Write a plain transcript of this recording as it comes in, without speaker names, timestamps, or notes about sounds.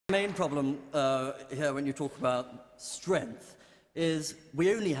The main problem here when you talk about strength is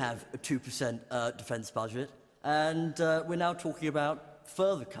we only have a 2% defence budget, and we're now talking about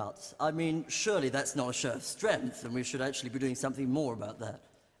further cuts. I mean, surely that's not a show of strength, and we should actually be doing something more about that.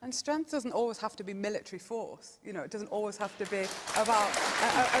 And strength doesn't always have to be military force. You know, it doesn't always have to be about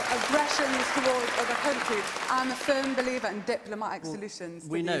aggressions towards other countries. I'm a firm believer in diplomatic solutions to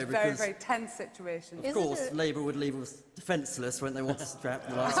these very, very tense situations. Of course, Labour would leave us defenceless when they want to strap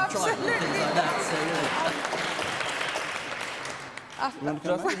the last trial and things like that. So,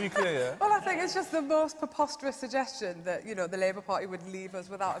 Well, I think it's just the most preposterous suggestion that, you know, the Labour Party would leave us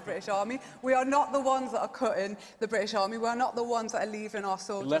without a British army. We are not the ones that are cutting the British army. We are not the ones that are leaving our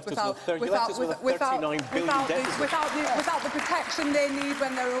soldiers without the protection they need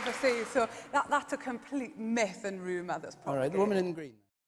when they're overseas. So that's a complete myth and rumour that's propagated. All right, the woman in green.